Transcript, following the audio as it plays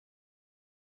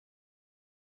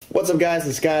What's up guys,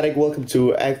 it's Adict. Welcome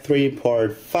to Act 3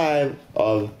 Part 5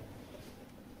 of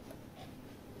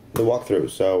the walkthrough.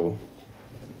 So,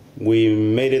 we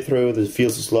made it through the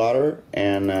Fields of Slaughter,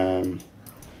 and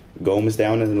Gome is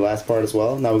down in the last part as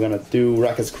well. Now we're gonna do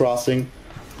Rakkis Crossing,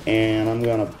 and I'm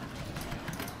gonna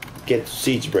get to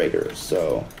Siegebreaker,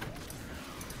 so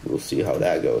we'll see how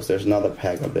that goes. There's another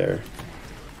pack up there.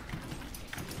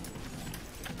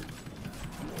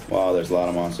 Wow, there's a lot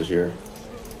of monsters here.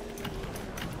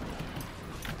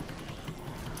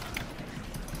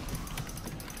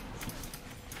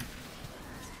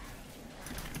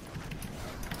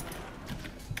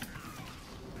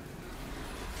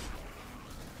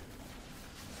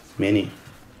 Mini.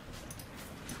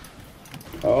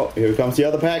 Oh, here comes the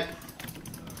other pack.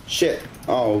 Shit.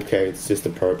 Oh, okay, it's just the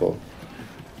purple.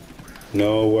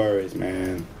 No worries,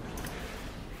 man.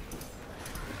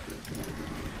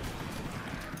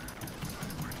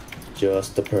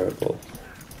 Just the purple.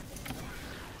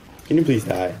 Can you please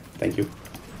die? Thank you.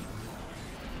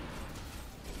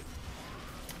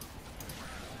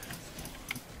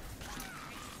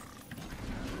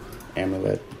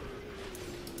 Amulet.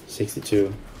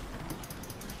 62.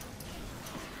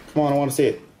 Come on, I want to see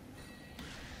it.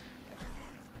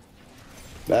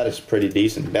 That is pretty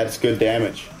decent. That's good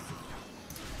damage.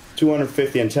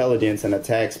 250 intelligence and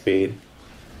attack speed.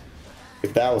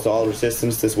 If that was all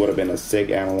resistance, this would have been a sick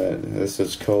amulet. This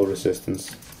is cold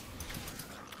resistance.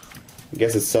 I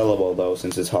guess it's sellable though,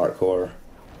 since it's hardcore.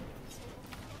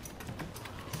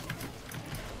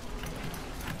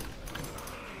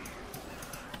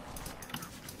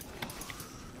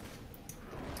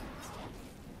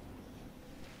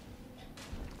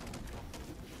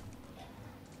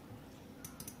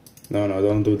 No,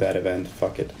 don't do that event.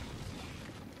 Fuck it.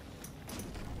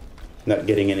 Not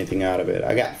getting anything out of it.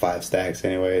 I got 5 stacks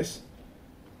anyways.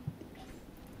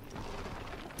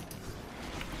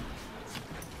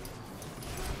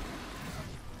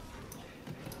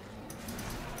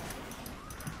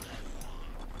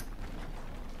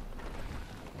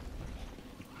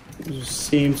 It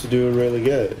seems to do really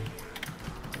good.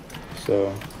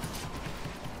 So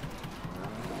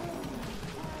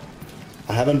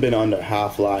I haven't been under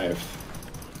half life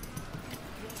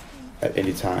at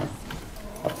any time.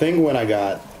 I think when I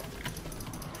got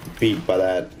beat by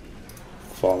that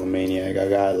fallen maniac, I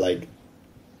got like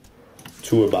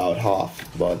to about half,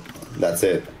 but that's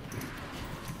it.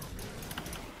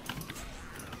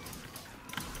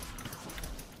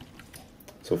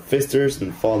 So fisters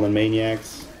and fallen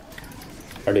maniacs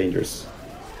are dangerous.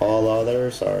 All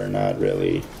others are not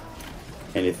really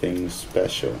anything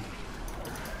special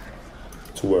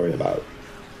to worry about.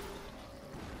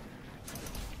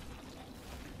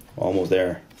 Almost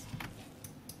there.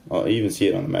 Oh, you even see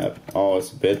it on the map. Oh,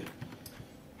 it's a bit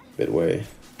way,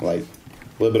 like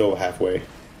a little bit over halfway.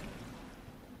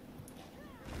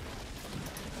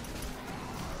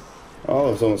 Oh,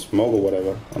 there's almost smoke or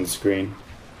whatever on the screen.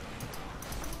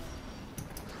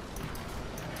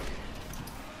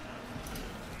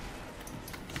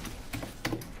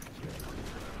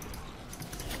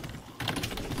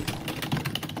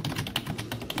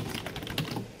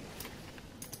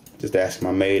 Just ask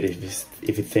my mate if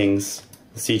he thinks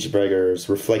the Siegebreaker's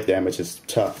reflect damage is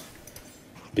tough,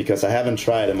 because I haven't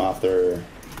tried them after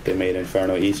they made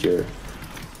Inferno easier.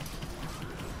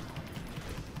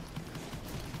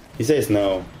 He says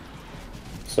no,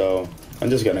 so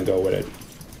I'm just gonna go with it.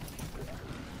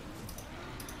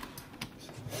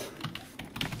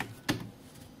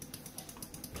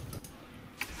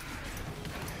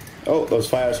 Oh, those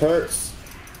fires hurts.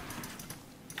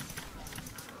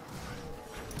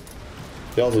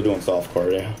 They're also doing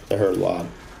softcore, yeah. They hurt a lot.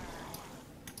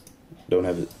 Don't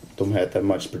have that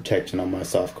much protection on my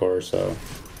softcore, so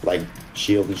like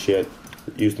shield and shit.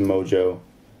 Use the mojo.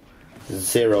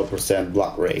 0%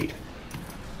 block rate.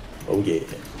 Oh yeah.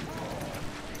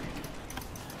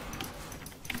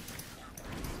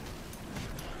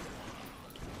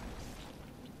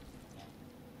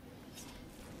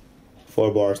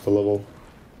 Four bars to level.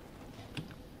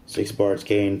 6 bars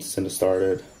gained since it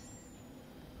started.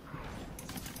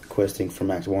 Questing from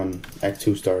Act 1, Act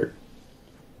 2 start.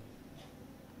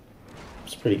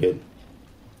 It's pretty good.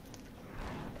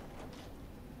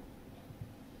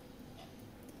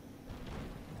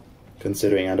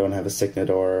 Considering I don't have a signet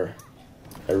or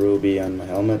a ruby on my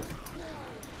helmet.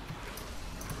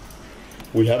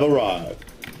 We have arrived.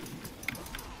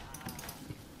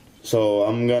 So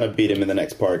I'm gonna beat him in the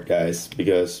next part, guys,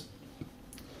 because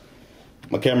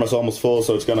my camera's almost full,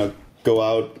 so it's gonna go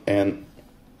out, and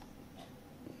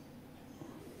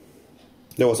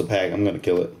there was a pack. I'm gonna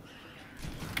kill it.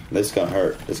 This is gonna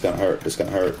hurt. It's gonna hurt. It's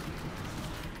gonna hurt.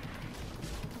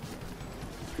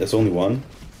 There's only one?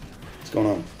 What's going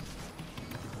on?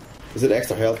 Is it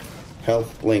extra health?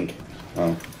 Health link?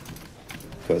 Oh.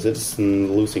 Because it's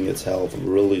losing its health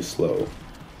really slow.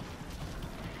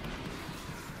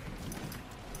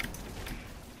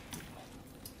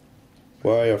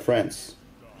 Where are your friends?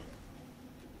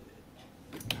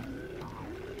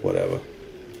 Whatever.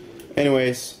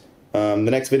 Anyways, the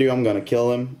next video I'm gonna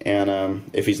kill him, and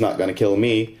if he's not gonna kill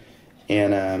me,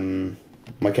 and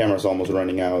my camera's almost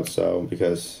running out, so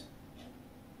because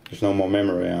there's no more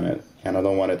memory on it, and I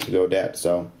don't want it to go dead.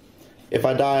 So if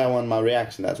I die, I want my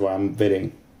reaction. That's why I'm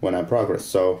bidding when I progress.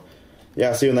 So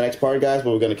yeah, see you in the next part, guys.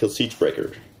 But we're gonna kill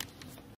Siegebreaker.